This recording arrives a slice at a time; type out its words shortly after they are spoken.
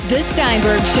The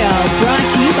Steinberg Show,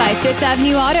 brought to you by Fifth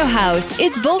Avenue Auto House.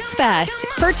 It's Volksfest.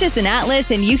 Purchase an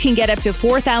Atlas and you can get up to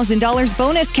 $4,000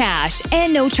 bonus cash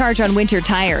and no charge on winter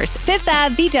tires.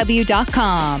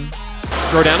 FifthAvVW.com.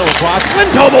 Giordano across.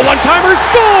 Lindholm, a one-timer,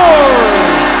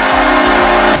 scores!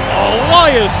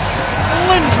 Elias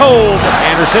Lindholm.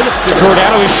 Anderson to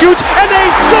Giordano, he shoots, and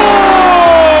they score!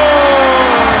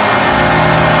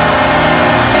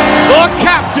 The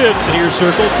captain. Near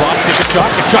circle, drops to Tkachuk.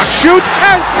 Tkachuk shoots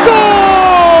and scores!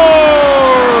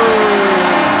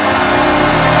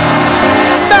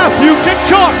 Matthew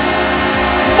Tkachuk,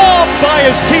 mobbed by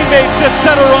his teammates at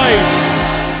center ice.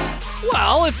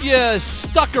 Well, if you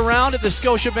stuck around at the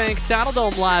Scotiabank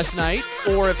Saddledome last night,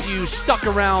 or if you stuck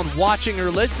around watching or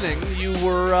listening, you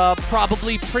were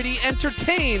probably pretty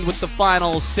entertained with the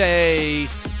final, say,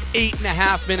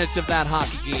 8.5 minutes of that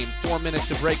hockey game. 4 minutes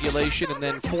of regulation and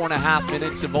then 4.5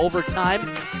 minutes of overtime.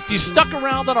 If you stuck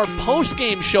around on our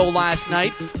post-game show last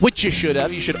night, which you should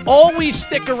have, you should always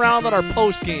stick around on our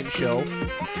post-game show.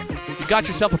 You got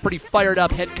yourself a pretty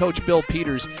fired-up head coach, Bill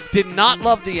Peters. Did not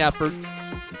love the effort.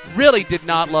 Really did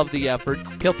not love the effort.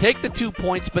 He'll take the 2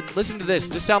 points, but listen to this.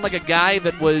 This sounds like a guy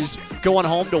that was going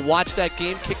home to watch that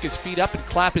game, kick his feet up, and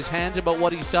clap his hands about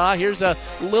what he saw. Here's a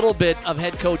little bit of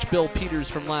head coach Bill Peters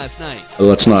from last night.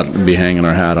 Let's not be hanging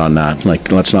our hat on that.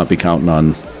 Let's not be counting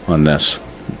on this.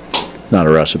 Not a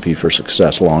recipe for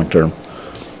success long term.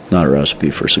 Not a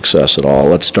recipe for success at all.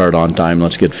 Let's start on time.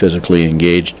 Let's get physically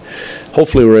engaged.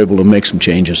 Hopefully we're able to make some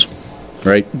changes,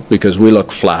 right? Because we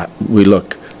look flat. We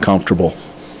look comfortable.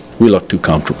 We look too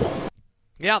comfortable.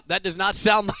 Yeah, that does not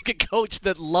sound like a coach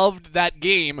that loved that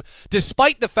game,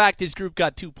 despite the fact his group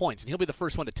got 2 points. And he'll be the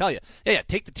first one to tell you, yeah,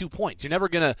 take the 2 points. You're never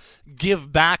going to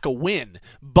give back a win.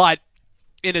 But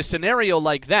in a scenario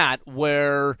like that,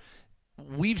 where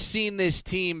we've seen this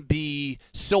team be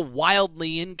so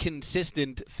wildly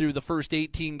inconsistent through the first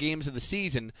 18 games of the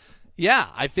season, yeah,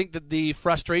 I think that the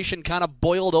frustration kind of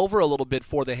boiled over a little bit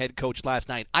for the head coach last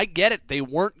night. I get it. They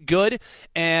weren't good,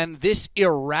 and this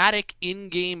erratic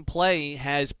in-game play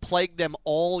has plagued them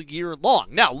all year long.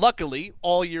 Now, luckily,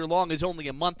 all year long is only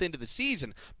a month into the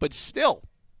season, but still,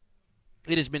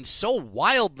 it has been so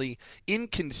wildly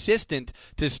inconsistent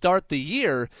to start the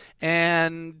year,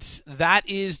 and that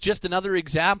is just another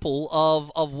example of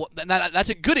what.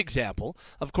 That's a good example.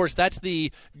 Of course, that's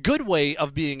the good way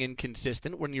of being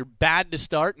inconsistent, when you're bad to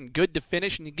start and good to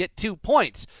finish and you get 2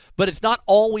 points. But it's not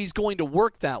always going to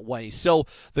work that way. So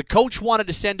the coach wanted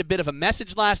to send a bit of a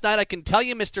message last night. I can tell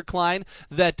you, Mr. Klein,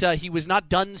 that he was not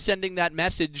done sending that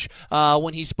message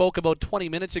when he spoke about 20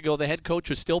 minutes ago. The head coach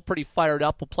was still pretty fired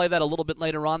up. We'll play that a little bit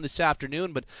later on this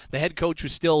afternoon, but the head coach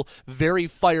was still very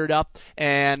fired up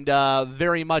and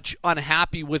very much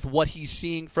unhappy with what he's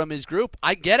seeing from his group.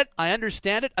 I get it. I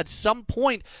understand it. At some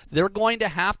point, they're going to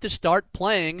have to start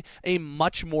playing a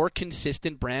much more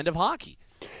consistent brand of hockey.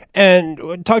 And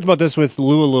we talked about this with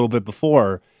Lou a little bit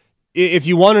before. If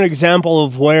you want an example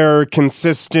of where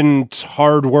consistent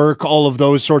hard work, all of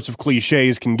those sorts of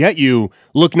cliches can get you,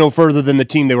 look no further than the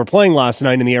team they were playing last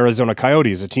night in the Arizona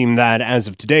Coyotes, a team that, as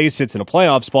of today, sits in a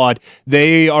playoff spot.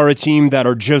 They are a team that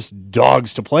are just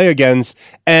dogs to play against.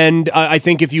 And I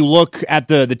think if you look at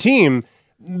the team,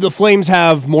 the Flames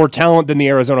have more talent than the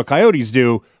Arizona Coyotes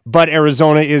do, but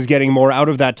Arizona is getting more out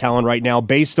of that talent right now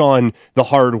based on the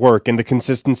hard work and the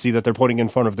consistency that they're putting in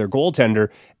front of their goaltender.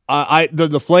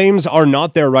 The Flames are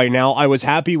not there right now. I was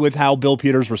happy with how Bill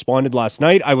Peters responded last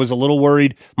night. I was a little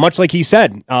worried, much like he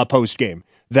said post-game,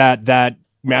 that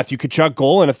Matthew Tkachuk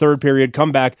goal and a third period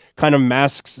comeback kind of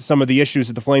masks some of the issues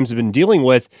that the Flames have been dealing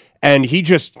with. And he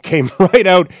just came right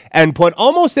out and put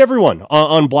almost everyone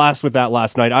on blast with that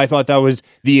last night. I thought that was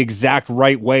the exact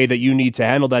right way that you need to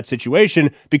handle that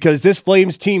situation, because this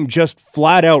Flames team just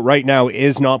flat out right now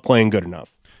is not playing good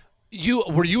enough.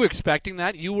 Were you expecting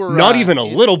that? You were not even a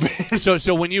little bit.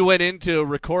 So when you went in to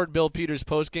record Bill Peters'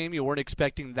 postgame, you weren't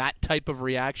expecting that type of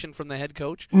reaction from the head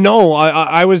coach? No,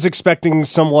 I was expecting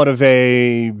somewhat of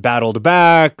a battle to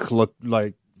back, looked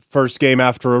like first game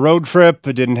after a road trip,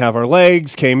 didn't have our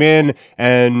legs, came in,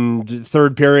 and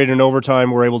third period and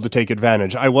overtime were able to take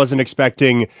advantage. I wasn't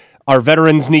expecting our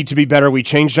veterans need to be better. We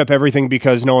changed up everything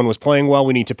because no one was playing well.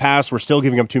 We need to pass. We're still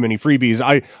giving up too many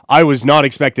freebies. I was not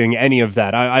expecting any of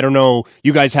that. I don't know.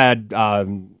 You guys had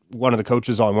one of the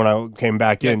coaches on when I came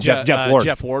back in. Jeff Ward.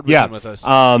 Jeff Ward was in with us. So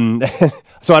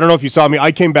I don't know if you saw me.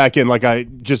 I came back in like I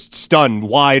just stunned,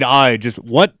 wide-eyed. Just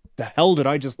what the hell did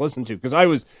I just listen to? Because I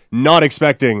was not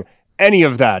expecting any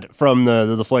of that from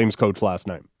the Flames coach last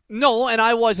night. No, and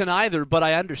I wasn't either, but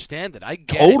I understand it. I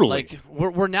get totally. it.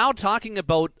 Like we're now talking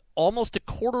about almost a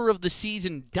quarter of the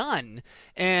season done,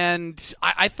 and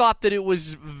I thought that it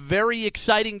was very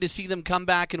exciting to see them come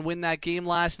back and win that game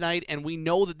last night, and we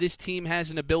know that this team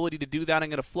has an ability to do that. I'm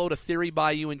going to float a theory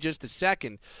by you in just a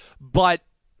second, but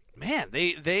man,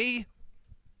 they've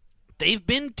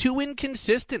been too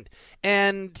inconsistent,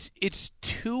 and it's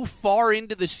too far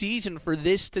into the season for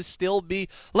this to still be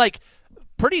like.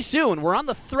 Pretty soon, we're on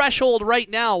the threshold right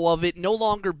now of it no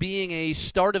longer being a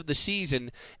start of the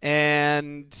season,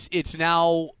 and it's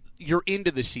now you're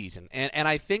into the season. And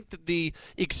I think that the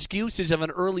excuses of an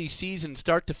early season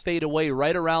start to fade away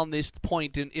right around this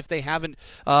point, and if they haven't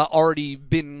already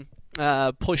been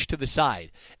pushed to the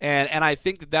side. And I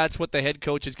think that that's what the head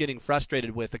coach is getting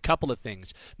frustrated with. A couple of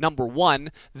things. Number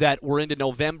one, that we're into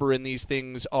November and these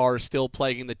things are still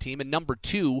plaguing the team. And number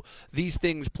two, these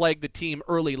things plagued the team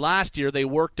early last year. They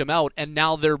worked them out, and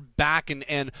now they're back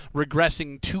and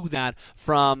regressing to that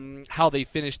from how they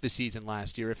finished the season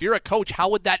last year. If you're a coach, how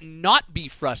would that not be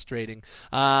frustrating?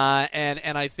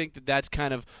 And I think that that's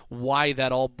kind of why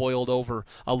that all boiled over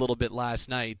a little bit last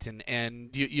night. And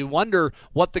you wonder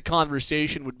what the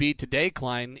conversation would be today,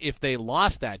 Klein, if they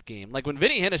lost that game. Like when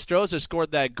Vinny Hinostroza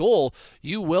scored that goal,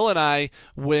 you, Will, and I,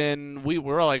 when we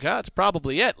were like, it's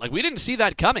probably it. Like we didn't see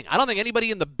that coming. I don't think anybody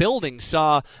in the building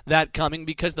saw that coming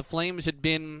because the Flames had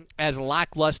been as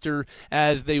lackluster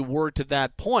as they were to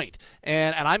that point.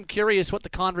 And I'm curious what the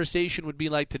conversation would be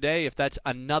like today if that's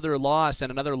another loss,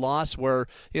 and another loss where,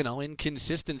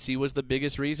 inconsistency was the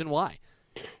biggest reason why.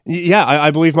 Yeah, I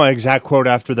believe my exact quote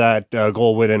after that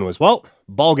goal went in was, well,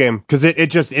 ball game, because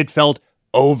it felt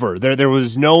over. There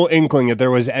was no inkling that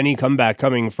there was any comeback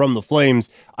coming from the Flames.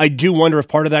 I do wonder if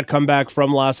part of that comeback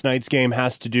from last night's game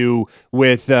has to do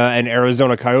with an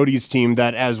Arizona Coyotes team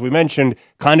that, as we mentioned,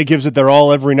 kind of gives it their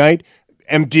all every night,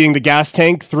 emptying the gas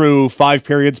tank through 5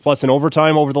 periods plus an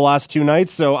overtime over the last 2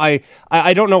 nights. So I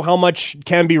don't know how much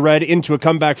can be read into a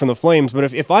comeback from the Flames,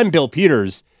 but if I'm Bill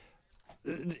Peters,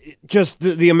 just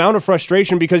the amount of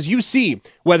frustration, because you see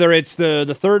whether it's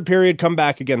the third period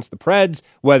comeback against the Preds,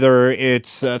 whether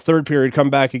it's a third period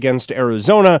comeback against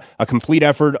Arizona, a complete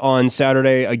effort on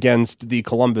Saturday against the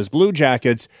Columbus Blue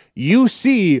Jackets, you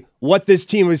see what this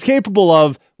team is capable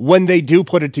of when they do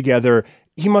put it together.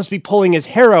 He must be pulling his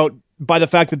hair out by the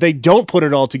fact that they don't put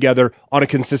it all together on a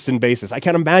consistent basis. I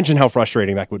can't imagine how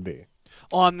frustrating that would be.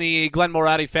 On the Glenn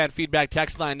Moratti fan feedback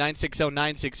text line,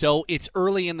 960-960, it's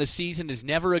early in the season is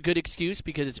never a good excuse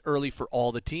because it's early for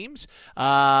all the teams.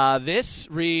 This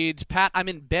reads, Pat, I'm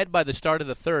in bed by the start of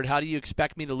the third. How do you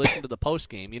expect me to listen to the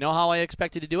postgame? You know how I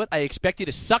expect you to do it? I expect you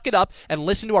to suck it up and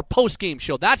listen to our postgame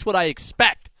show. That's what I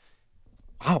expect.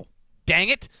 Wow. Dang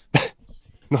it.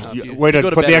 Way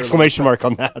to put the exclamation mark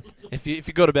on that. If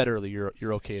you go to bed early,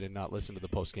 you're okay to not listen to the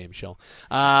postgame show.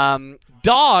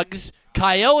 Dogs,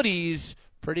 Coyotes,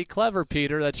 pretty clever,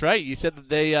 Peter. That's right. You said that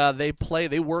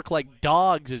they work like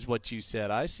dogs, is what you said.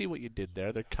 I see what you did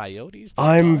there. They're Coyotes.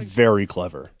 I'm dogs. very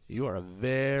clever. You are a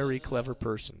very clever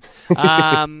person.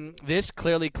 This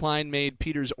clearly Klein made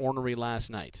Peter's ornery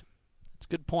last night. That's a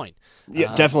good point.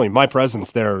 Yeah, definitely. My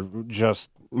presence there just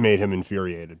made him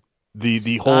infuriated.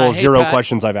 The whole zero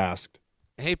questions I've asked.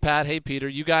 Hey, Pat. Hey, Peter.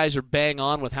 You guys are bang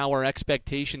on with how our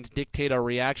expectations dictate our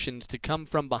reactions to a come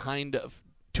from behind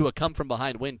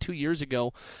win. 2 years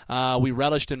ago, we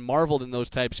relished and marveled in those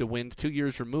types of wins. 2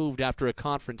 years removed after a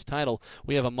conference title,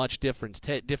 we have a much different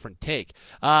take.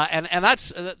 And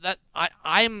that's that.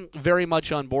 I'm very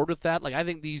much on board with that. Like I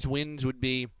think these wins would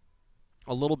be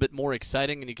a little bit more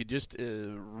exciting, and you could just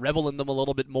revel in them a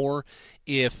little bit more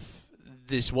if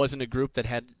this wasn't a group that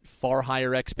had far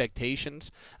higher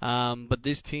expectations, but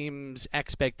this team's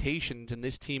expectations and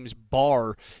this team's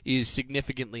bar is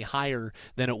significantly higher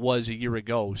than it was a year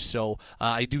ago. So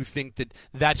I do think that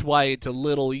that's why it's a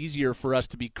little easier for us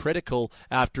to be critical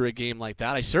after a game like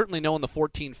that. I certainly know in the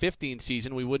 14-15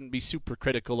 season we wouldn't be super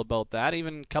critical about that.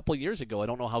 Even a couple of years ago, I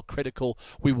don't know how critical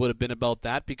we would have been about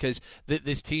that because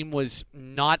this team was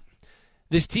not.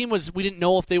 This team we didn't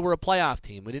know if they were a playoff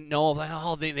team. We didn't know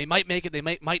if they might make it, they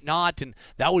might not, and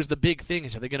that was the big thing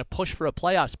is are they going to push for a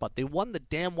playoff spot? They won the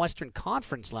damn Western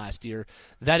Conference last year.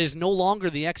 That is no longer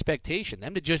the expectation.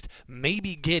 Them to just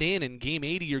maybe get in Game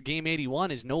 80 or Game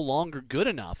 81 is no longer good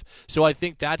enough. So I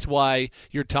think that's why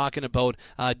you're talking about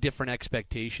different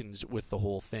expectations with the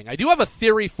whole thing. I do have a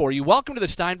theory for you. Welcome to the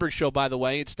Steinberg Show, by the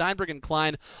way. It's Steinberg and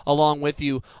Klein along with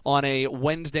you on a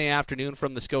Wednesday afternoon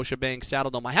from the Scotiabank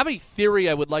Saddledome. I have a theory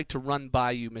I would like to run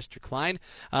by you, Mr. Klein.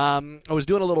 I was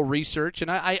doing a little research, and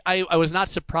I was not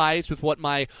surprised with what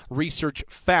my research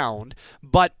found,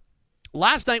 but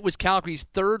Last night was Calgary's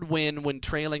third win when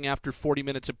trailing after 40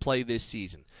 minutes of play this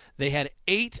season. They had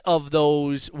 8 of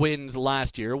those wins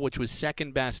last year, which was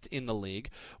second best in the league.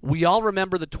 We all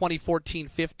remember the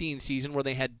 2014-15 season where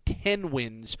they had 10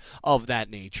 wins of that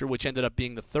nature, which ended up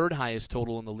being the third highest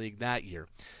total in the league that year.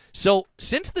 So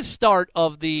since the start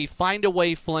of the Find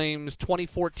Away Flames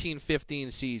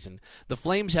 2014-15 season, the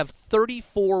Flames have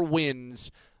 34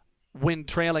 wins when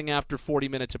trailing after 40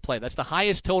 minutes of play. That's the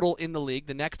highest total in the league.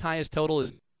 The next highest total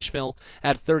is Nashville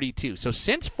at 32. So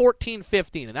since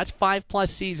 14-15, and that's 5+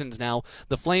 seasons now,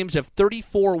 the Flames have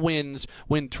 34 wins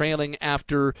when trailing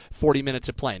after 40 minutes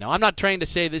of play. Now, I'm not trying to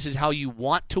say this is how you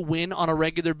want to win on a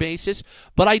regular basis,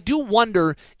 but I do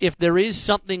wonder if there is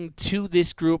something to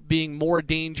this group being more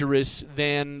dangerous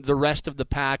than the rest of the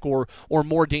pack, or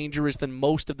more dangerous than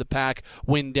most of the pack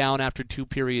when down after 2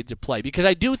 periods of play. Because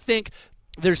I do think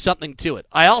there's something to it.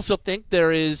 I also think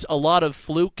there is a lot of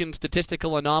fluke and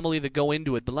statistical anomaly that go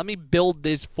into it, but let me build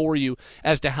this for you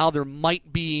as to how there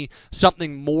might be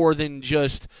something more than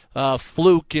just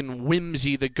fluke and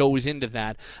whimsy that goes into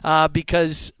that,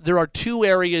 because there are 2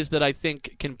 areas that I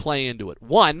think can play into it.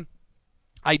 One,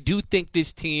 I do think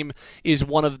this team is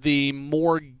one of the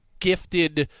more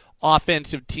gifted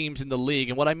offensive teams in the league.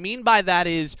 And what I mean by that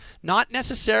is not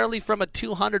necessarily from a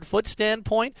 200-foot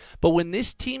standpoint, but when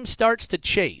this team starts to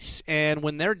chase and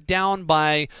when they're down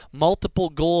by multiple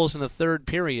goals in the third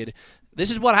period, this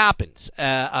is what happens.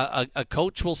 A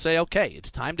coach will say, okay,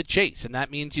 it's time to chase, and that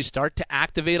means you start to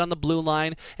activate on the blue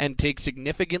line and take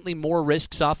significantly more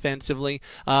risks offensively,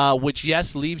 which,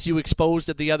 yes, leaves you exposed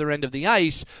at the other end of the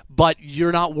ice, but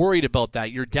you're not worried about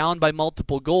that. You're down by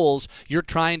multiple goals. You're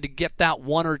trying to get that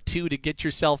 1 or 2 to get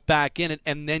yourself back in it,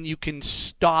 and then you can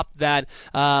stop that.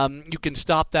 You can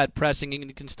stop that pressing, and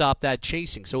you can stop that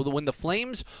chasing. So when the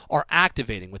Flames are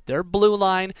activating with their blue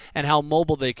line and how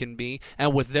mobile they can be,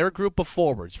 and with their group of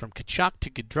forwards from Tkachuk to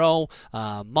Gaudreau,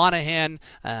 Monahan,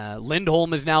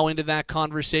 Lindholm is now into that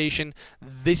conversation.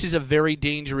 This is a very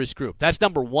dangerous group. That's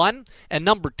number one. And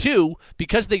number two,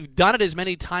 because they've done it as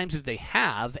many times as they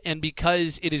have, and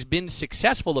because it has been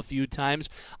successful a few times,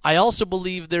 I also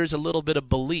believe there's a little bit of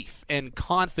belief and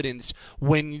confidence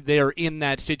when they're in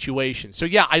that situation. So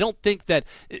yeah, I don't think that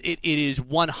it is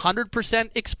 100%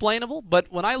 explainable,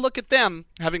 but when I look at them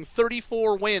having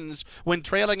 34 wins when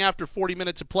trailing after 40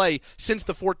 minutes of play since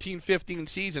the 14-15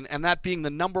 season, and that being the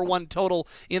number 1 total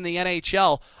in the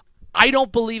NHL, I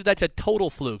don't believe that's a total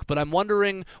fluke, but I'm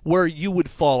wondering where you would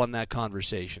fall in that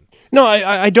conversation. No,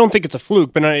 I don't think it's a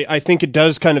fluke, but I think it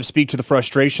does kind of speak to the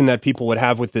frustration that people would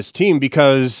have with this team,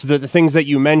 because the things that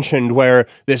you mentioned where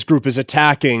this group is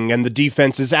attacking and the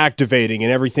defense is activating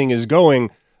and everything is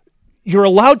going, you're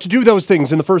allowed to do those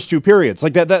things in the first 2 periods.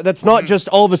 Like that's not just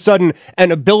all of a sudden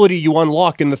an ability you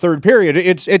unlock in the third period.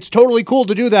 It's totally cool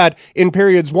to do that in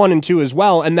periods 1 and 2 as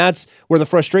well, and that's where the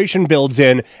frustration builds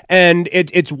in. And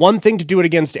it's one thing to do it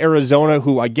against Arizona,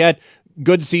 who I get,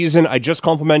 good season. I just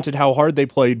complimented how hard they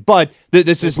played, but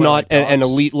this is not an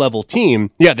elite level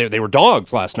team. Yeah, they were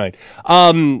dogs last night.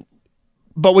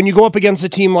 But when you go up against a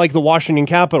team like the Washington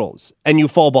Capitals and you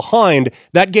fall behind,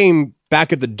 that game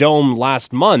back at the Dome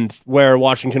last month where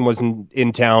Washington was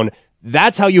in town,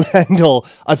 that's how you handle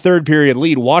a third period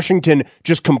lead. Washington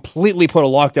just completely put a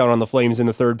lockdown on the Flames in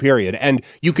the third period. And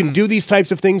you can do these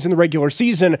types of things in the regular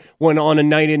season when on a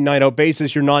night in, night out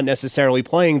basis, you're not necessarily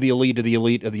playing the elite of the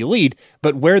elite of the elite.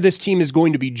 But where this team is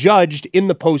going to be judged in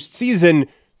the postseason,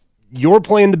 you're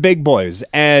playing the big boys.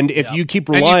 And if you keep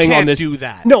relying on this, do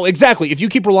that. No, exactly. If you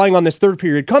keep relying on this third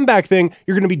period comeback thing,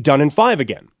 you're going to be done in 5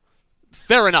 again.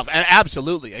 Fair enough, and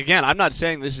absolutely. Again, I'm not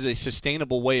saying this is a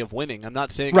sustainable way of winning. I'm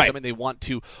not saying it's something they want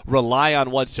to rely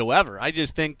on whatsoever. I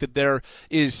just think that there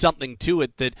is something to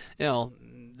it that,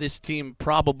 this team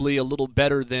probably a little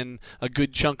better than a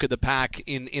good chunk of the pack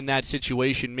in that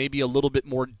situation, maybe a little bit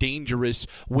more dangerous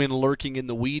when lurking in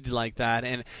the weeds like that.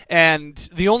 And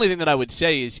the only thing that I would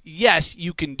say is, yes,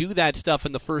 you can do that stuff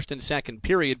in the first and second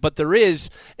period, but there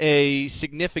is a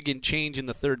significant change in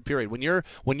the third period. When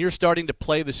you're starting to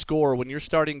play the score, when you're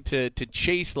starting to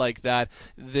chase like that,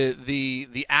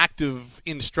 the active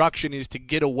instruction is to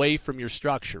get away from your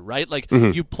structure, right? Like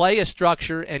you play a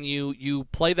structure and you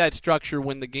play that structure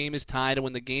when the game is tied and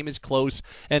when the game is close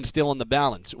and still in the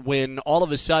balance. When all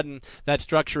of a sudden that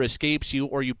structure escapes you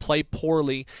or you play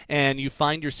poorly and you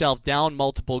find yourself down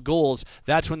multiple goals,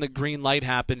 that's when the green light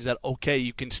happens that, okay,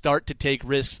 you can start to take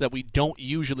risks that we don't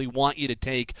usually want you to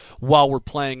take while we're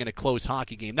playing in a close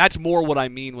hockey game. That's more what I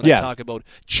mean when I talk about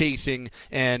chasing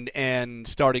and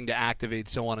starting to activate,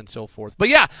 so on and so forth. But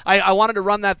yeah, I wanted to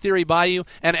run that theory by you,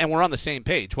 and we're on the same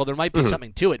page. Well, there might be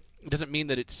something to it. It doesn't mean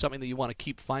that it's something that you want to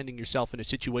keep finding yourself in a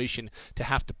situation to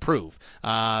have to prove.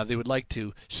 They would like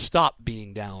to stop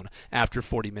being down after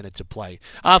 40 minutes of play.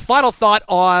 Final thought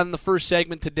on the first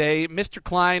segment today. Mr.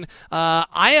 Klein,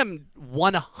 I am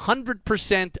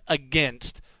 100%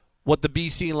 against what the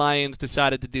BC Lions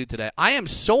decided to do today. I am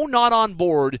so not on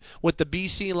board with the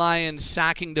BC Lions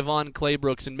sacking Devon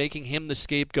Claybrooks and making him the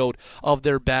scapegoat of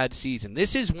their bad season.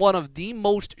 This is one of the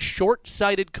most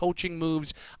short-sighted coaching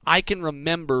moves I can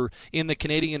remember in the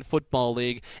Canadian Football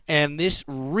League, and this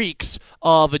reeks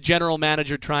of a general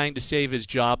manager trying to save his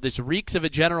job. This reeks of a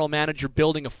general manager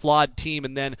building a flawed team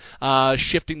and then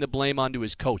shifting the blame onto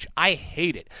his coach. I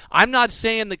hate it. I'm not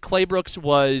saying that Claybrooks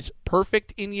was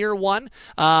perfect in year one,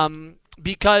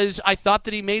 because I thought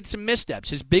that he made some missteps.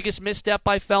 His biggest misstep,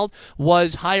 I felt,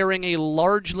 was hiring a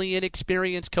largely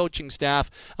inexperienced coaching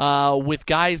staff with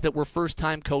guys that were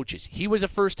first-time coaches. He was a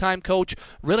first-time coach.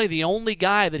 Really, the only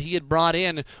guy that he had brought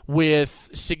in with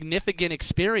significant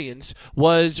experience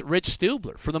was Rich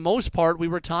Stubler. For the most part, we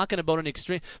were talking about an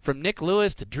extreme, from Nick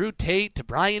Lewis to Drew Tate to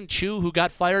Brian Chu, who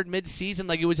got fired mid-season.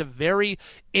 Like, it was a very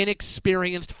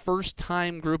inexperienced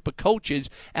first-time group of coaches,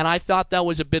 and I thought that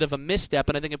was a bit of a misstep,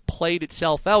 and I think it played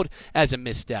itself out as a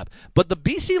misstep. But the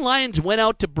BC Lions went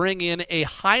out to bring in a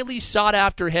highly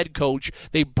sought-after head coach.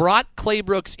 They brought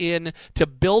Claybrooks in to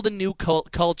build a new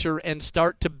culture and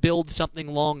start to build something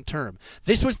long-term.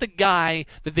 This was the guy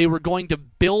that they were going to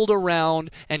build around,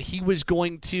 and he was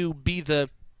going to be the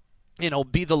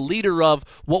leader of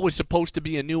what was supposed to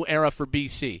be a new era for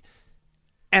BC.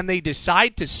 And they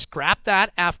decide to scrap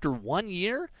that after 1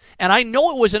 year? And I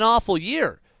know it was an awful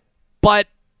year, but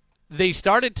they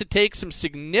started to take some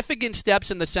significant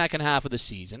steps in the second half of the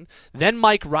season. Then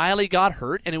Mike Riley got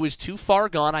hurt, and it was too far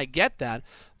gone. I get that.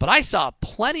 But I saw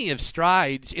plenty of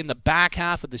strides in the back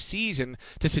half of the season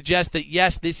to suggest that,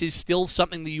 yes, this is still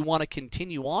something that you want to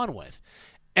continue on with.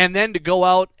 And then to go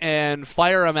out and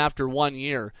fire him after 1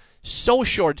 year, so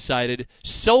short-sighted,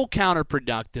 so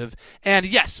counterproductive. And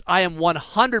yes, I am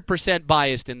 100%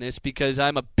 biased in this because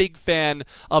I'm a big fan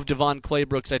of Devon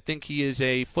Claybrooks. I think he is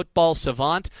a football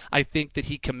savant. I think that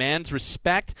he commands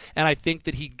respect, and I think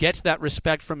that he gets that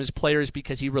respect from his players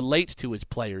because he relates to his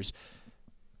players.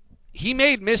 He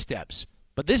made missteps,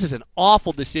 but this is an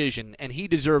awful decision, and he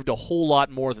deserved a whole lot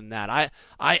more than that.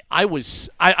 I was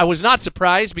not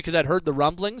surprised because I'd heard the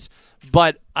rumblings,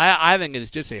 but I think it's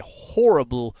just a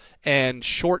horrible and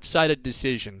short-sighted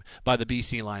decision by the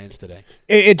BC Lions today.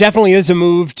 It definitely is a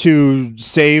move to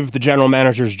save the general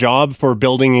manager's job for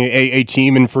building a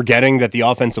team and forgetting that the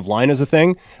offensive line is a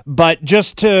thing. But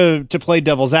just to play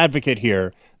devil's advocate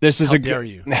here, this is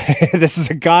this is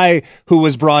a guy who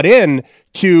was brought in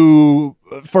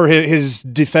for his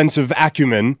defensive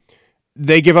acumen.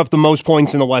 They give up the most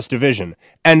points in the West Division.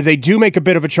 And they do make a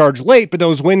bit of a charge late, but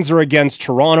those wins are against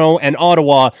Toronto and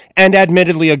Ottawa, and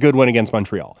admittedly a good win against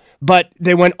Montreal. But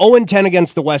they went 0-10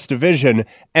 against the West Division,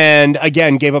 and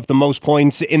again, gave up the most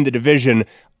points in the division.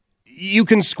 You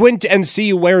can squint and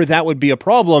see where that would be a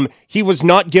problem. He was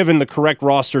not given the correct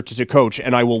roster to coach,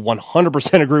 and I will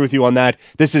 100% agree with you on that.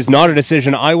 This is not a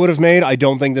decision I would have made. I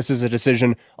don't think this is a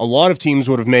decision a lot of teams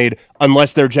would have made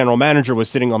unless their general manager was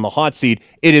sitting on the hot seat.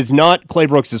 It is not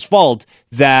Claybrooks' fault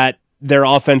that their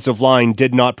offensive line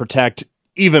did not protect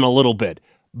even a little bit.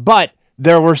 But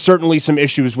there were certainly some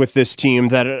issues with this team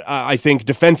that I think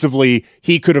defensively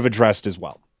he could have addressed as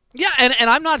well. Yeah, and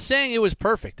I'm not saying it was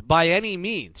perfect by any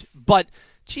means, but,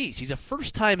 geez, he's a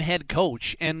first-time head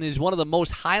coach and is one of the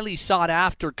most highly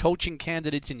sought-after coaching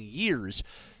candidates in years.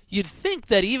 You'd think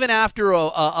that even after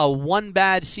a one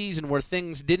bad season where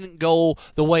things didn't go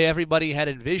the way everybody had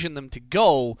envisioned them to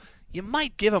go, you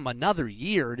might give him another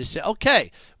year to say,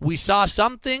 okay, we saw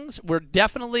some things, we're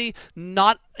definitely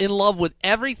not in love with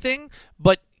everything,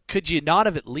 but could you not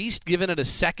have at least given it a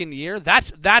second year?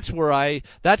 That's where I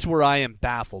am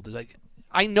baffled. Like,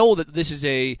 I know that this is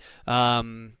a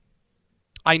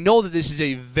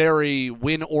very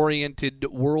win-oriented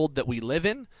world that we live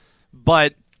in,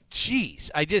 but geez,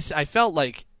 I felt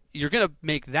like you're going to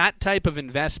make that type of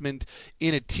investment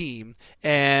in a team,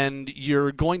 and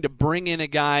you're going to bring in a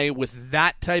guy with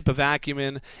that type of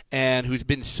acumen and who's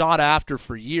been sought after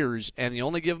for years, and you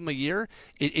only give him a year.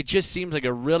 It just seems like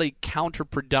a really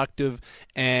counterproductive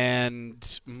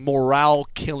and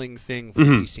morale-killing thing for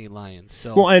the BC Lions.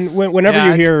 So, well, and whenever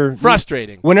you hear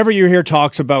frustrating, whenever you hear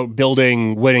talks about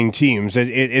building winning teams,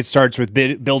 it starts with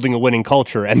building a winning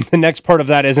culture, and the next part of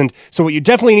that isn't. So what you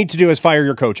definitely need to do is fire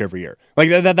your coach every year. Like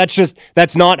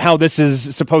that's not how this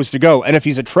is supposed to go. And if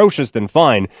he's atrocious, then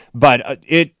fine. But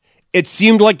it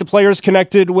seemed like the players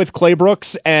connected with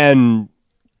Claybrooks, and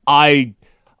I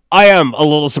I am a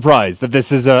little surprised that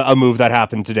this is a move that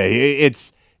happened today.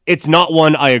 It's not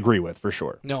one I agree with, for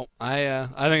sure. No, I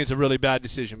think it's a really bad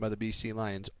decision by the BC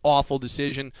Lions. Awful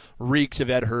decision. Reeks of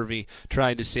Ed Hervey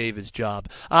trying to save his job.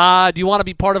 Do you want to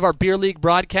be part of our Beer League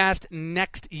broadcast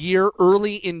next year?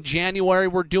 Early in January,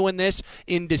 we're doing this.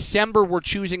 In December, we're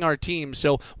choosing our teams.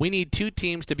 So we need 2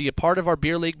 teams to be a part of our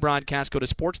Beer League broadcast. Go to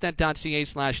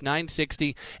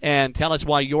sportsnet.ca/960 and tell us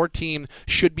why your team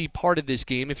should be part of this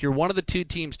game. If you're one of the 2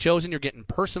 teams chosen, you're getting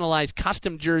personalized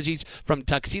custom jerseys from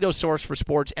Tuxedo Source for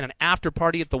Sports and an after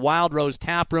party at the Wild Rose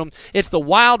Tap Room. It's the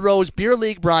Wild Rose Beer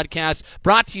League broadcast,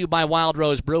 brought to you by Wild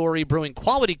Rose Brewery, brewing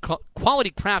quality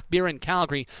craft beer in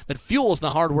Calgary that fuels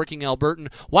the hardworking Albertan.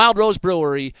 Wild Rose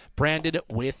Brewery, branded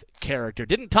with character.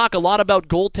 Didn't talk a lot about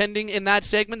goaltending in that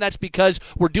segment. That's because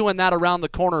we're doing that around the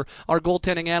corner. Our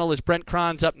goaltending analyst Brent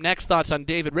Krahn's up next. Thoughts on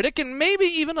David Riddick and maybe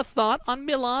even a thought on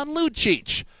Milan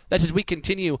Lucic. That's as we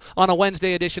continue on a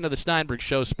Wednesday edition of the Steinberg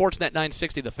Show, Sportsnet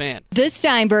 960 The Fan. The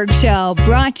Steinberg Show,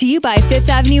 brought to you by Fifth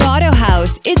Avenue Auto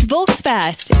House. It's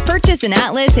Volksfest. Purchase an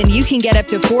Atlas and you can get up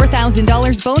to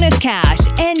 $4,000 bonus cash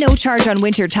and no charge on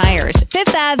winter tires.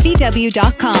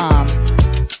 FifthAvVW.com.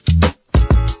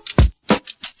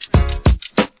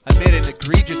 I made an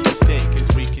egregious mistake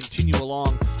as we continue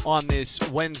along on this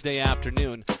Wednesday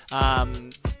afternoon.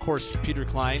 Of course, Peter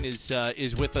Klein is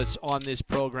with us on this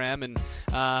program, and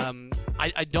I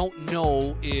don't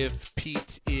know if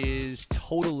Pete is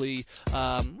totally,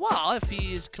 if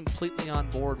he is completely on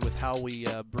board with how we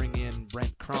bring in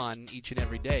Brent Krahn each and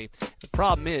every day. The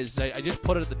problem is, I just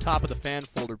put it at the top of the fan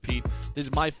folder, Pete. This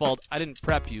is my fault. I didn't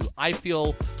prep you. I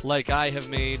feel like I have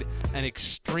made an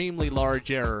extremely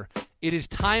large error. It is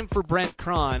time for Brent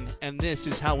Krahn, and this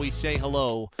is how we say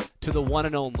hello to the one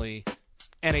and only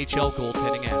NHL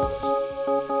goaltending analyst.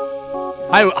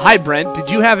 Hi, Brent. Did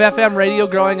you have FM radio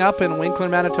growing up in Winkler,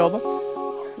 Manitoba?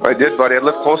 I did, buddy. I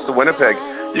lived close to Winnipeg.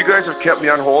 You guys have kept me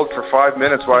on hold for 5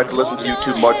 minutes while I had to listen to you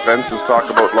 2 mud fences talk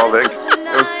about love eggs.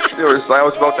 I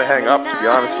was about to hang up, to be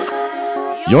honest with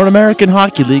you. You're an American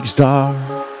Hockey League star.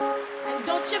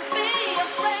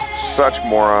 Such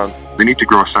moron. We need to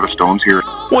grow a set of stones here.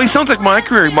 Well, he sounds like my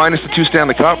career, minus the 2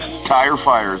 Stanley Cups. Tire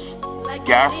fires,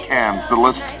 gas cans, the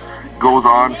list goes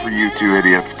on for you 2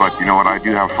 idiots. But you know what? I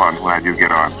do have fun when I do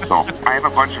get on. So I have a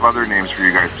bunch of other names for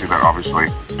you guys too that obviously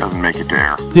doesn't make it to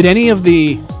air. Did any of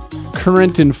the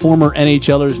current and former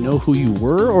NHLers know who you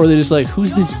were, or they're just like,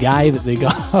 who's this guy that they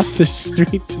got off the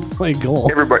street to play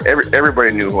goal?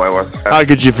 Everybody knew who I was. How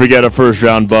could you forget a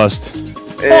first-round bust?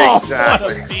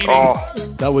 Exactly.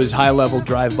 That was high-level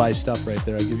drive-by stuff right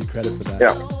there. I give you credit for that.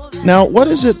 Yeah. Now, what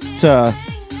is it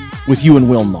with you and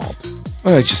Will Nault?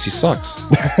 Well, he sucks.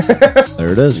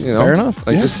 There it is. You know? Fair enough.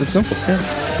 Just it's simple.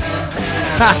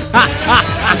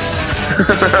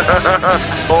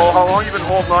 How long you been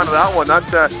holding on to that one? That's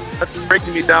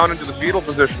breaking me down into the fetal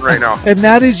position right now. And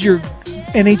that is your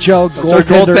NHL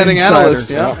goaltending analyst.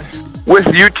 Yeah.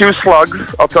 With you 2 slugs,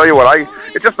 I'll tell you what,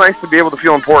 it's just nice to be able to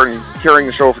feel important carrying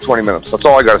the show for 20 minutes. That's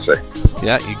all I got to say.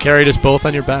 Yeah, you carried us both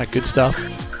on your back. Good stuff.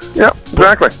 Yeah,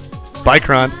 exactly. Bye,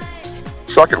 Krahn.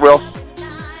 Suck it, Will.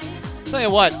 Tell you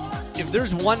what, if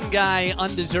there's one guy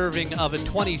undeserving of a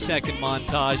 20-second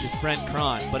montage, it's Brent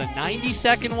Krahn. But a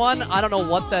 90-second one, I don't know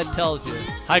what that tells you.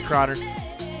 Hi, Croner.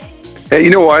 Hey, you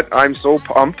know what? I'm so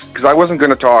pumped because I wasn't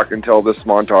going to talk until this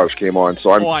montage came on.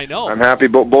 So I know. I'm happy.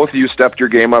 Both of you stepped your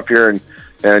game up here,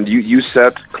 and you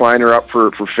set Kleiner up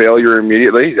for failure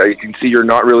immediately. You can see you're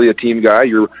not really a team guy.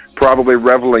 You're probably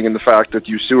reveling in the fact that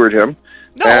you sewered him.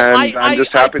 No, and I'm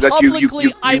just happy that you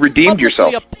redeemed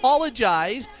yourself. I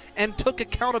apologized and took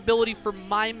accountability for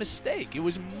my mistake. It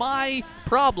was my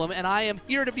problem, and I am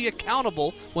here to be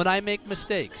accountable when I make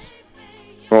mistakes.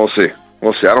 We'll see.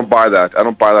 I don't buy that. I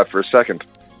don't buy that for a second.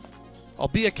 I'll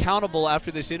be accountable after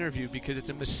this interview because it's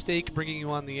a mistake bringing you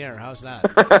on the air. How's that?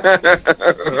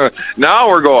 Now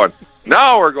we're going.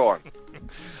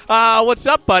 What's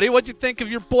up, buddy? What'd you think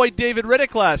of your boy David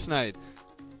Riddick last night?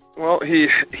 Well, he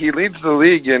leads the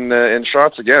league in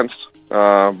shots against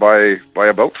by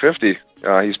about 50.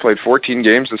 He's played 14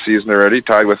 games this season already,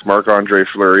 tied with Marc-Andre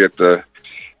Fleury at the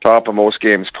top of most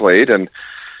games played, and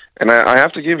I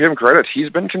have to give him credit. He's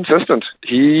been consistent.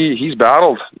 He's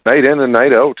battled night in and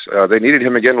night out. They needed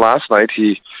him again last night.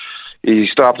 He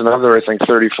stopped another, I think,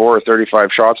 34 or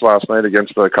 35 shots last night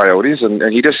against the Coyotes, and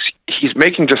he's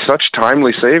making just such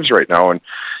timely saves right now, and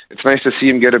it's nice to see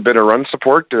him get a bit of run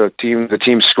support. The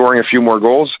team's scoring a few more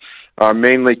goals,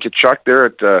 mainly Tkachuk there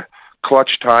at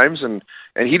clutch times, and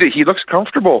he looks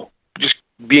comfortable just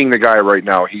being the guy right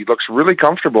now. He looks really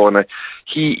comfortable, and at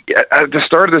the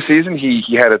start of the season,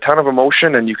 he had a ton of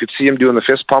emotion, and you could see him doing the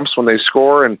fist pumps when they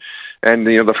score, and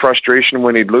the frustration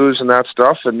when he'd lose and that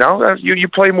stuff. And now that you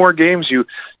play more games, you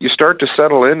start to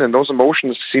settle in, and those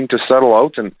emotions seem to settle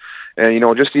out. And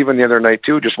just even the other night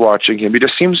too, just watching him, he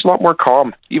just seems a lot more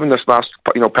calm. Even this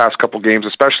past couple games,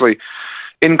 especially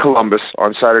in Columbus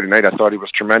on Saturday night, I thought he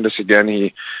was tremendous again.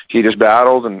 He just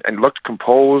battled and looked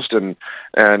composed, and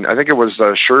I think it was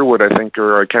Sherwood,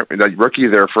 or I can't remember, that rookie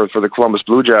there for the Columbus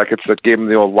Blue Jackets that gave him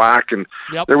the old whack, and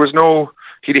there was no.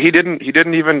 He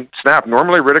didn't even snap.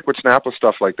 Normally Rittich would snap with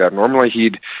stuff like that. Normally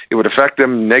it would affect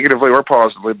him negatively or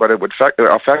positively, but it would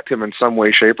affect him in some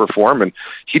way, shape, or form. And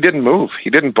he didn't move.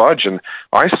 He didn't budge. And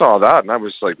I saw that, and I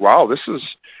was like, wow, this is.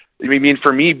 I mean,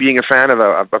 for me, being a fan of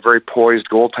a very poised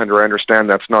goaltender, I understand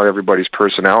that's not everybody's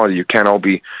personality. You can't all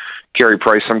be Carey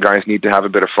Price. Some guys need to have a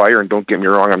bit of fire, and don't get me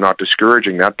wrong, I'm not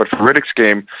discouraging that. But for Rittich's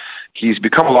game, he's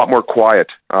become a lot more quiet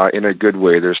in a good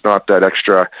way. There's not that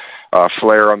extra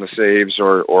flair on the saves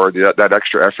or that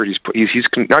extra effort. He's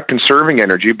not conserving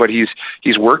energy, but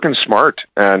he's working smart,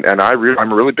 and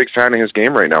I'm a really big fan of his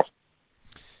game right now.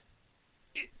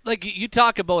 Like, you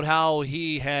talk about how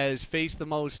he has faced the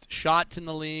most shots in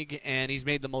the league and he's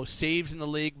made the most saves in the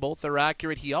league. Both are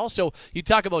accurate. You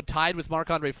talk about tied with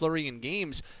Marc-Andre Fleury in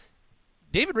games.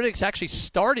 David Rittich's actually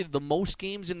started the most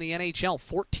games in the NHL,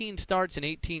 14 starts in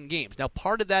 18 games. Now,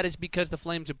 part of that is because the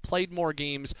Flames have played more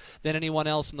games than anyone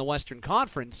else in the Western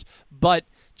Conference, but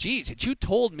geez, had you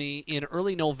told me in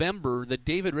early November that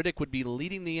David Rittich would be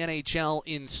leading the NHL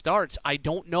in starts, I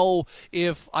don't know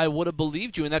if I would have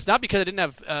believed you. And that's not because I didn't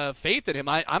have faith in him.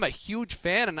 I'm a huge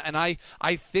fan, and I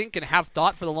think and have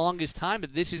thought for the longest time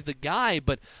that this is the guy,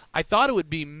 but I thought it would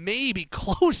be maybe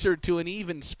closer to an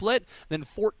even split than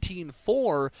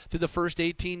 14-4 through the first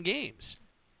 18 games.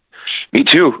 Me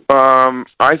too.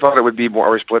 I thought it would be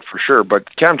more of a split for sure,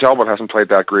 but Cam Talbot hasn't played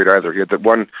that great either. He had that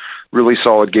one really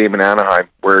solid game in Anaheim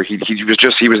where he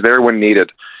was there when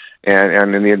needed,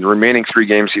 and in the remaining 3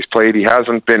 games he's played, he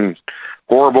hasn't been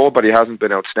horrible, but he hasn't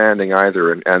been outstanding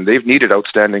either. And they've needed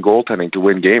outstanding goaltending to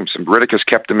win games. And Rittich has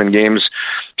kept them in games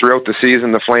throughout the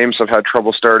season. The Flames have had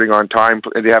trouble starting on time.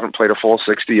 They haven't played a full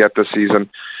 60 yet this season.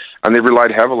 And they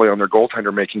relied heavily on their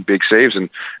goaltender making big saves, and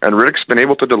Rittich's been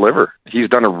able to deliver. He's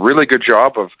done a really good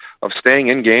job of staying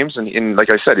in games, and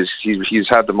like I said, he's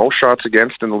had the most shots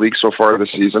against in the league so far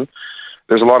this season.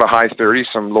 There's a lot of high 30s,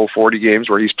 some low 40 games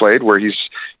where he's played, where he's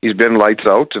been lights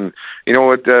out, and you know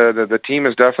what, the team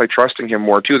is definitely trusting him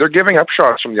more too. They're giving up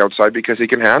shots from the outside because he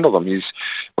can handle them.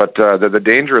 But the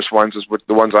dangerous ones is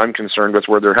the ones I'm concerned with,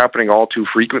 where they're happening all too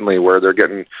frequently, where they're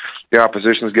getting the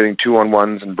opposition's getting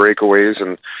 2-on-1s and breakaways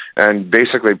and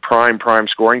basically prime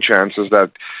scoring chances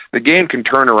that the game can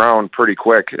turn around pretty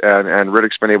quick. And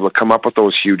Rittich's been able to come up with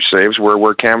those huge saves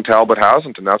where Cam Talbot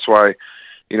hasn't, and that's why.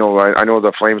 I know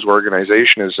the Flames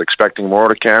organization is expecting more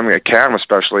out of Cam. Cam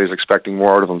especially is expecting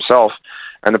more out of himself.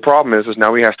 And the problem is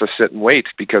now he has to sit and wait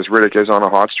because Rittich is on a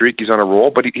hot streak. He's on a roll,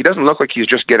 but he doesn't look like he's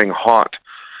just getting hot.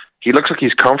 He looks like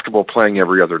he's comfortable playing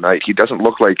every other night. He doesn't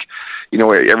look like,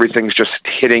 everything's just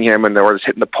hitting him or it's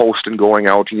hitting the post and going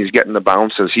out and he's getting the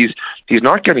bounces. He's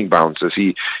not getting bounces.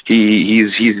 He's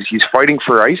fighting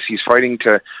for ice. He's fighting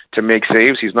to make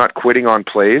saves. He's not quitting on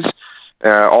plays.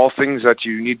 All things that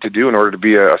you need to do in order to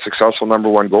be a successful number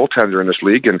one goaltender in this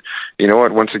league. And you know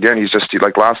what? Once again, he's just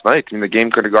like last night. I mean, the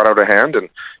game could have got out of hand, and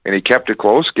he kept it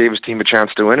close, gave his team a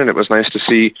chance to win, and it was nice to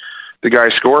see the guy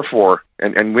score 4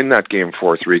 and win that game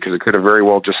 4-3 because it could have very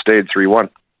well just stayed 3-1.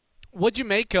 What'd you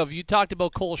make of, you talked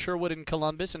about Cole Sherwood in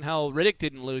Columbus and how Rittich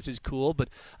didn't lose his cool, but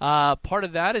part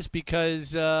of that is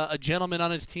because a gentleman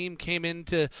on his team came in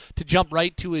to jump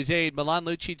right to his aid. Milan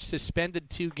Lucic suspended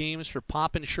 2 games for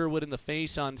popping Sherwood in the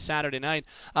face on Saturday night.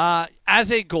 As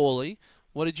a goalie,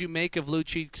 what did you make of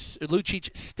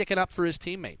Lucic sticking up for his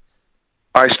teammate?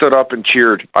 I stood up and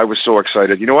cheered. I was so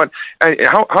excited. You know what? I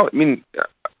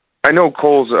know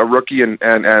Cole's a rookie, and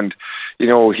could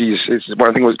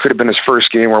have been his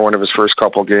first game or one of his first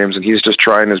couple games, and he's just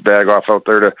trying his bag off out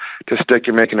there to stick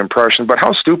and make an impression. But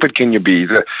how stupid can you be?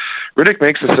 Rittich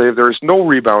makes the save. There's no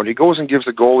rebound. He goes and gives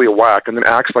the goalie a whack, and then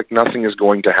acts like nothing is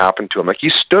going to happen to him. Like he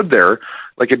stood there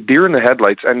like a deer in the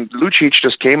headlights, and Lucic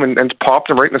just came and popped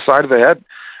him right in the side of the head.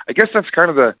 I guess that's kind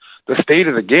of the state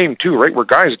of the game too, right? Where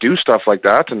guys do stuff like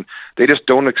that and they just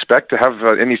don't expect to have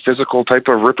any physical type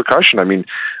of repercussion. I mean,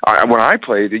 when I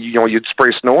played, you'd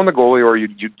spray snow on the goalie, or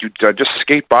you'd just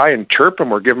skate by and chirp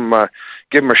him, or give him a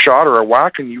shot or a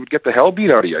whack, and you would get the hell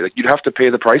beat out of you. You'd have to pay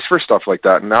the price for stuff like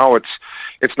that. And now it's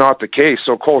it's not the case.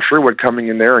 So Cole Sherwood coming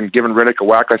in there and giving Riddick a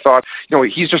whack, I thought,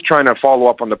 he's just trying to follow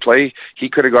up on the play. He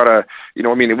could have got it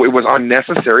was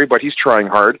unnecessary, but he's trying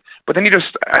hard. But then he just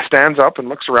stands up and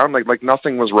looks around like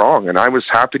nothing was wrong. And I was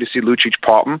happy to see Lucic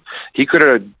pop him. He could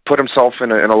have put himself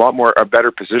in a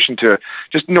better position to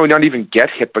just, not even get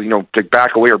hit, but, to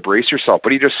back away or brace yourself.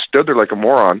 But he just stood there like a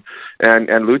moron, and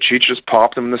Lucic just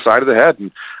popped him in the side of the head.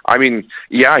 And,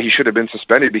 he should have been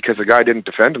suspended because the guy didn't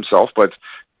defend himself, but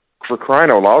for crying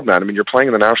out loud, man, you're playing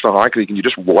in the National Hockey League and you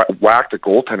just whack the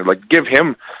goaltender. Like, give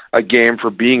him a game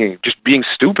for being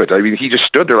stupid. He just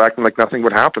stood there acting like nothing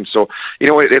would happen. So,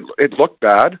 it looked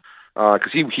bad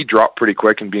because he dropped pretty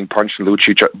quick, and being punched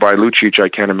by Lucic, I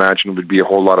can't imagine would be a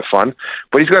whole lot of fun.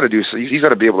 But he's got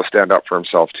to be able to stand up for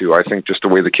himself too. I think just the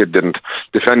way the kid didn't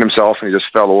defend himself and he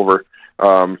just fell over,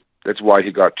 that's why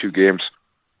he got 2 games.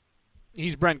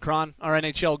 He's Brent Krahn, our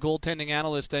NHL goaltending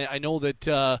analyst. I know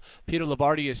that Peter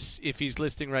Labardius, if he's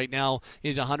listening right now,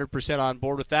 is 100% on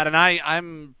board with that. And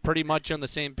I'm pretty much on the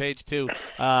same page, too.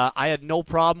 I had no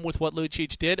problem with what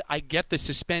Lucic did. I get the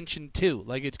suspension, too.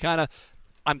 Like, it's kind of –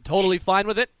 I'm totally fine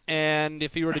with it. And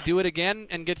if he were to do it again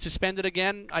and get suspended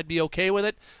again, I'd be okay with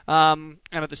it. And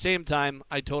at the same time,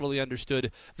 I totally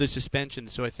understood the suspension.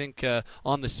 So I think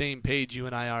on the same page you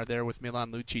and I are there with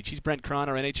Milan Lucic. He's Brent Krahn,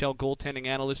 our NHL goaltending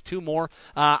analyst. 2 more.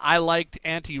 I liked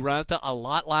Antti Raanta a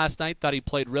lot last night. Thought he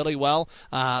played really well.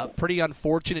 Pretty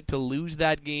unfortunate to lose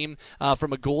that game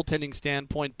from a goaltending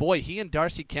standpoint. Boy, he and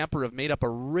Darcy Kemper have made up a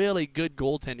really good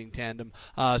goaltending tandem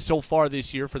so far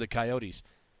this year for the Coyotes.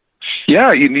 Yeah,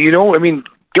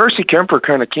 Darcy Kemper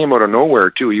kind of came out of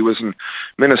nowhere too. He was in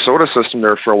Minnesota system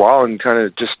there for a while and kind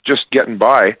of just getting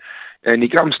by. And he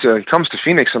comes to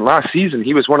Phoenix, and last season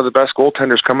he was one of the best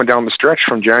goaltenders coming down the stretch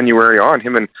from January on.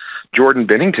 Him and Jordan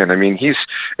Binnington.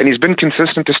 He's been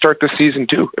consistent to start this season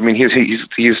too.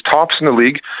 He's tops in the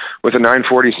league with a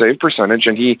 .940 save percentage,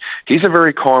 and he's a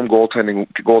very calm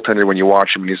goaltender when you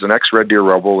watch him. He's an ex-Red Deer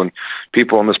Rebel, and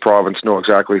people in this province know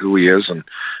exactly who he is.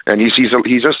 And he's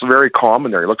just very calm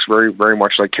in there. He looks very, very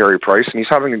much like Carey Price, and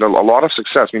he's having a lot of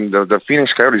success. The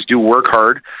Phoenix Coyotes do work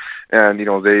hard. And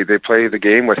they play the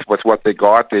game with what they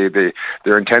got. They're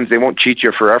intense. They won't cheat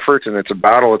you for effort, and it's a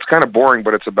battle. It's kind of boring,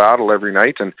 but it's a battle every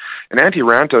night. And Antti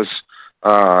Raanta's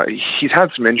he's had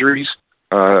some injuries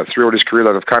throughout his career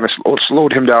that have kind of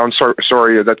slowed him down.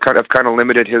 Sorry, that kind of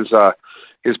limited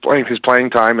his playing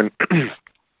time, and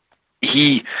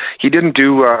he didn't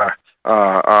do.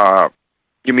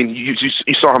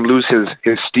 You saw him lose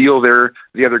his steal there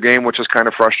the other game, which is kind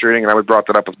of frustrating, and I brought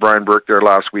that up with Brian Burke there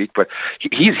last week. But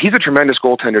he's a tremendous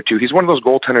goaltender too. He's one of those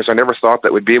goaltenders I never thought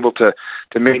that would be able to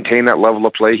maintain that level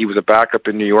of play. He was a backup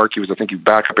in New York. He was a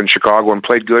backup in Chicago and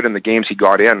played good in the games he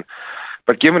got in.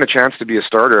 But given a chance to be a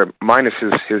starter, minus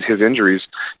his injuries,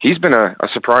 he's been a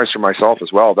surprise for myself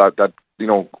as well. That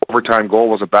overtime goal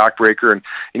was a backbreaker, and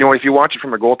if you watch it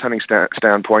from a goaltending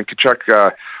standpoint,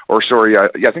 Tkachuk.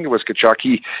 I think it was Tkachuk.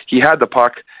 He had the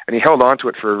puck and he held on to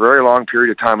it for a very long period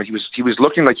of time, and he was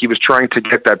looking like he was trying to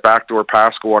get that backdoor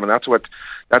pass going, and that's what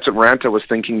Raanta was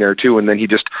thinking there too. And then he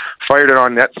just fired it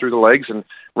on net through the legs, and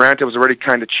Raanta was already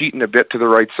kind of cheating a bit to the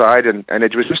right side, and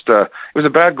it was just it was a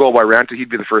bad goal by Raanta. He'd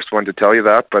be the first one to tell you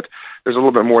that, but there's a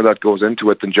little bit more that goes into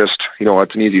it than just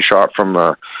it's an easy shot from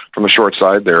the short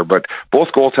side there. But both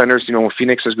goaltenders,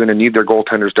 Phoenix is going to need their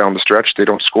goaltenders down the stretch. They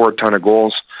don't score a ton of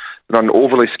goals. They're not an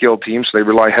overly skilled team, so they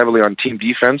rely heavily on team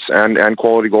defense and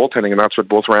quality goaltending, and that's what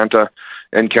both Raanta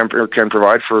and Kemper can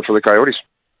provide for the Coyotes.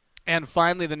 And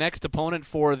finally, the next opponent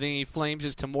for the Flames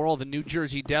is tomorrow, the New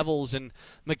Jersey Devils. And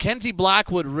Mackenzie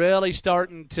Blackwood really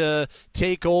starting to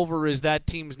take over as that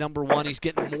team's number one. He's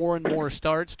getting more and more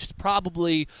starts, which is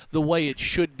probably the way it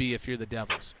should be if you're the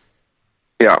Devils.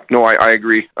 Yeah, no, I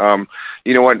agree.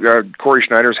 You know what? Corey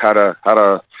Schneider's had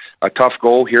a tough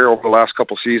go here over the last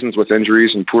couple seasons with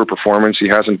injuries and poor performance. He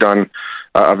hasn't done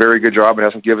a very good job and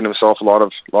hasn't given himself a lot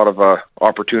of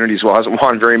opportunities. Well, hasn't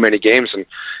won very many games, and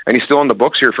he's still in the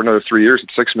books here for another 3 years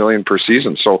at $6 million per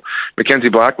season. So Mackenzie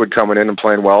Blackwood coming in and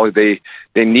playing well. They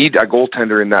need a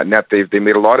goaltender in that net. They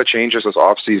made a lot of changes this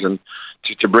offseason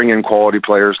to bring in quality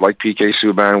players like PK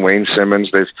Subban, Wayne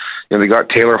Simmons. They got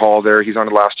Taylor Hall there. He's on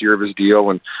the last year of his deal,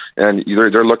 and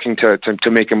they're looking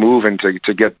to make a move and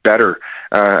to get better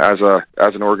as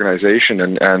an organization.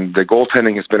 And the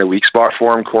goaltending has been a weak spot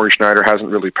for him. Corey Schneider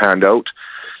hasn't really panned out,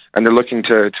 and they're looking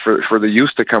for the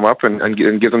youth to come up and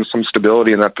give them some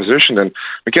stability in that position. And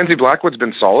Mackenzie Blackwood's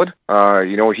been solid.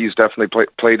 He's definitely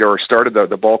played or started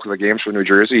the bulk of the games for New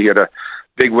Jersey. He had a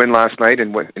big win last night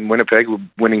in Winnipeg,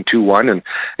 winning 2-1, and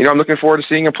I'm looking forward to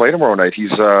seeing him play tomorrow night.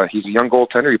 He's a young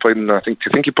goaltender. He played in I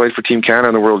think he played for Team Canada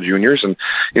in the World Juniors, and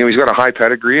he's got a high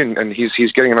pedigree, and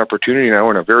he's getting an opportunity now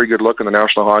and a very good look in the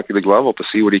National Hockey League level to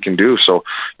see what he can do. So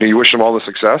you wish him all the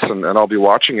success, and I'll be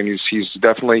watching, and he's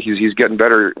definitely getting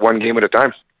better one game at a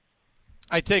time.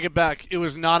 I take it back. It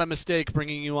was not a mistake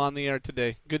bringing you on the air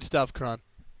today. Good stuff, Krahn.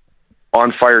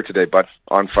 On fire today, bud.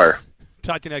 On fire.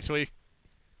 Talk to you next week.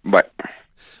 Bye.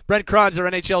 Brent Krahn, our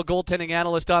NHL goaltending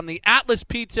analyst on the Atlas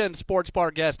Pizza and Sports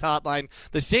Bar guest hotline.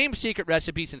 The same secret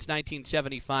recipe since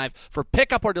 1975. For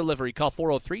pickup or delivery, call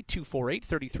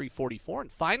 403-248-3344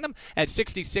 and find them at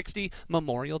 6060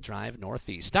 Memorial Drive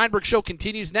Northeast. Steinberg Show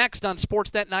continues next on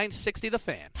Sportsnet 960 The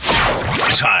Fan.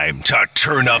 Time to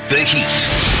turn up the heat.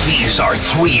 These are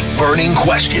 3 burning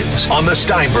questions on the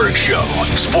Steinberg Show.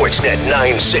 Sportsnet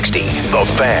 960 The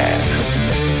Fan.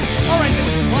 All right,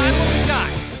 Mr. Klein, what we got?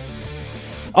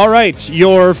 All right,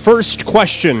 your first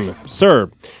question,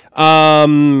 sir.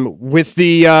 With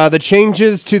the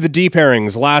changes to the D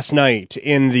pairings last night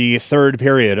in the third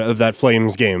period of that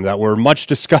Flames game that were much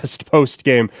discussed post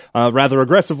game, rather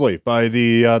aggressively by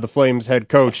the Flames head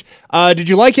coach, did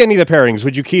you like any of the pairings?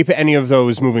 Would you keep any of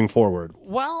those moving forward?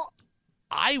 Well,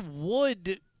 I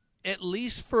would, at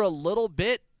least for a little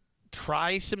bit,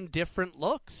 try some different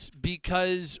looks,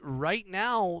 because right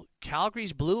now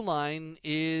Calgary's blue line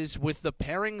is, with the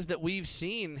pairings that we've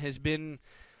seen, has been,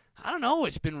 I don't know,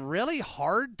 it's been really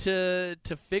hard to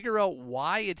figure out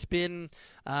why it's been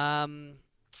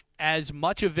as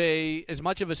much of a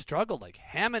struggle. Like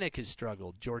Hamonic has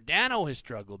struggled, Giordano has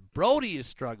struggled, Brody has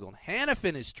struggled,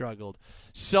 Hanifin has struggled.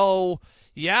 So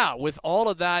yeah, with all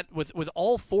of that, with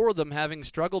all 4 of them having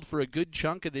struggled for a good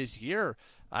chunk of this year,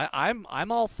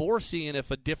 I'm all for seeing if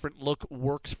a different look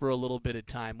works for a little bit of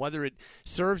time, whether it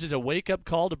serves as a wake-up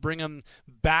call to bring them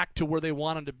back to where they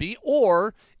want them to be,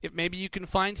 or if maybe you can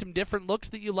find some different looks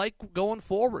that you like going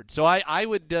forward. So I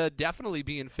would definitely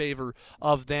be in favor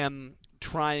of them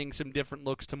trying some different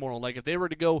looks tomorrow. Like if they were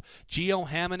to go Gio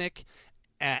Hamonic,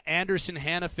 Anderson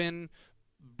Hanifin,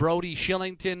 Brody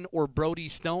Shillington, or Brody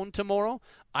Stone tomorrow,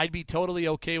 I'd be totally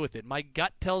okay with it. My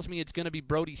gut tells me it's going to be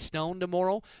Brody Stone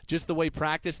tomorrow, just the way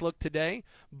practice looked today,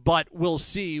 but we'll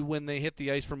see when they hit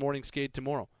the ice for morning skate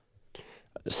tomorrow.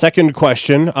 Second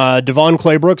question, Devon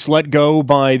Claybrooks let go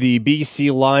by the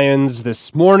BC Lions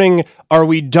this morning. Are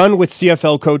we done with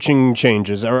CFL coaching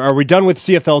changes? Are we done with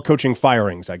CFL coaching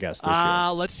firings, I guess, this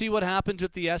year? Let's see what happens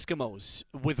with the Eskimos.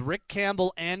 With Rick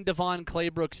Campbell and Devon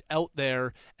Claybrooks out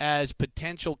there as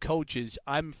potential coaches,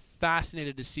 I'm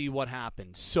fascinated to see what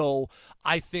happens. So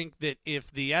I think that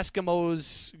if the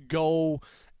Eskimos go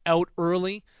out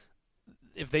early,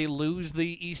 if they lose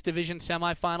the East Division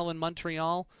semifinal in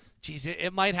Montreal, geez,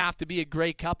 it might have to be a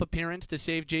Grey Cup appearance to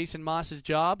save Jason Moss's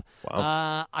job.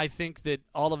 Wow. I think that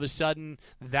all of a sudden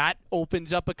that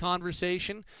opens up a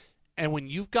conversation. And when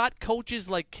you've got coaches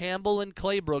like Campbell and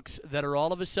Claybrooks that are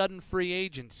all of a sudden free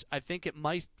agents, I think it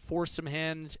might force some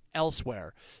hands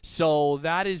elsewhere. So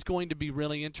that is going to be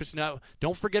really interesting. Now,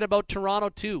 don't forget about Toronto,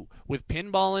 too, with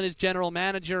Pinball and his general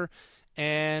manager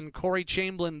and Corey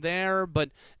Chamberlain there,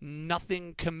 but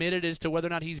nothing committed as to whether or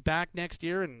not he's back next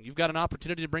year, and you've got an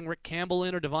opportunity to bring Rick Campbell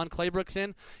in or Devon Claybrooks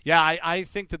in. Yeah, I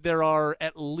think that there are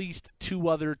at least 2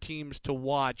 other teams to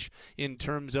watch in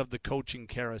terms of the coaching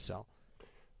carousel.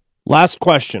 Last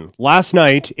question. Last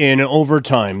night in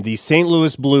overtime, the St.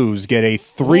 Louis Blues get a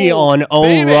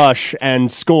 3-on-0 rush and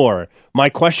score. My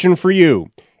question for you,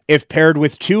 if paired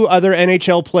with 2 other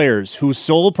NHL players whose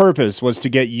sole purpose was to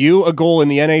get you a goal in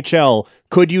the NHL,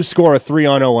 could you score a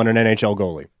 3-on-0 on an NHL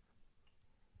goalie?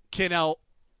 Okay, now,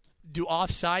 do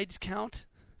offsides count?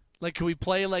 Like, can we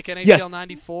play like NHL yes.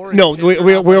 94? No,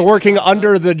 we're working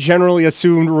under the generally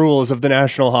assumed rules of the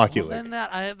National Hockey League. Then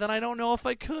I don't know if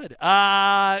I could. On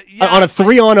a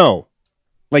 3-on-0.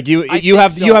 Like you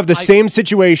have the same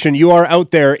situation. You are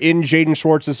out there in Jaden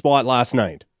Schwartz's spot last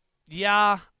night.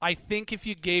 Yeah, I think if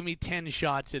you gave me 10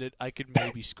 shots at it, I could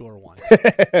maybe score one.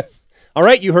 All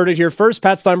right, you heard it here first.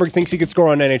 Pat Steinberg thinks he could score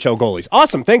on NHL goalies.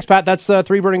 Awesome. Thanks, Pat. That's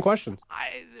 3 burning questions.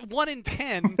 1 in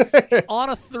 10 on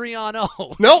a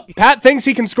 3-on-0. Nope. Pat thinks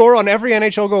he can score on every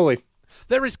NHL goalie.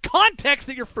 There is context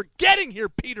that you're forgetting here,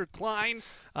 Peter Klein.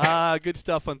 Good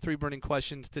stuff on 3 burning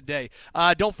questions today.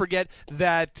 Don't forget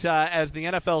that as the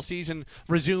NFL season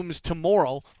resumes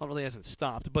tomorrow, well, it really hasn't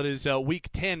stopped, but as Week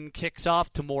 10 kicks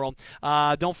off tomorrow,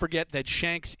 don't forget that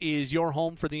Shanks is your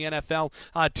home for the NFL.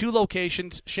 2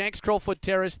 locations, Shanks Crowfoot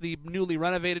Terrace, the newly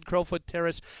renovated Crowfoot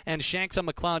Terrace, and Shanks on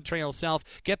McLeod Trail South.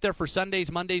 Get there for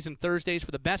Sundays, Mondays, and Thursdays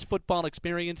for the best football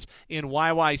experience in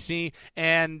YYC,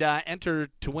 and enter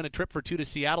to win a trip for 2 to to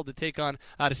Seattle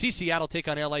to see Seattle take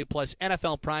on LA, plus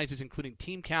NFL prizes including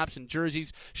team caps and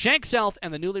jerseys. Shanks South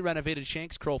and the newly renovated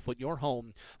Shanks Crowfoot, your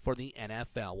home for the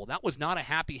NFL. Well, that was not a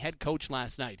happy head coach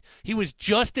last night. He was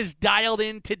just as dialed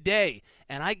in today,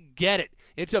 and I get it.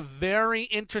 It's a very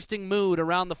interesting mood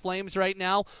around the Flames right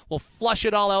now. We'll flush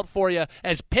it all out for you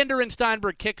as Pinder and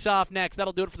Steinberg kicks off next.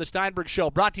 That'll do it for the Steinberg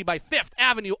Show, brought to you by Fifth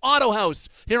Avenue Auto House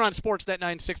here on Sportsnet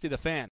 960 The Fan.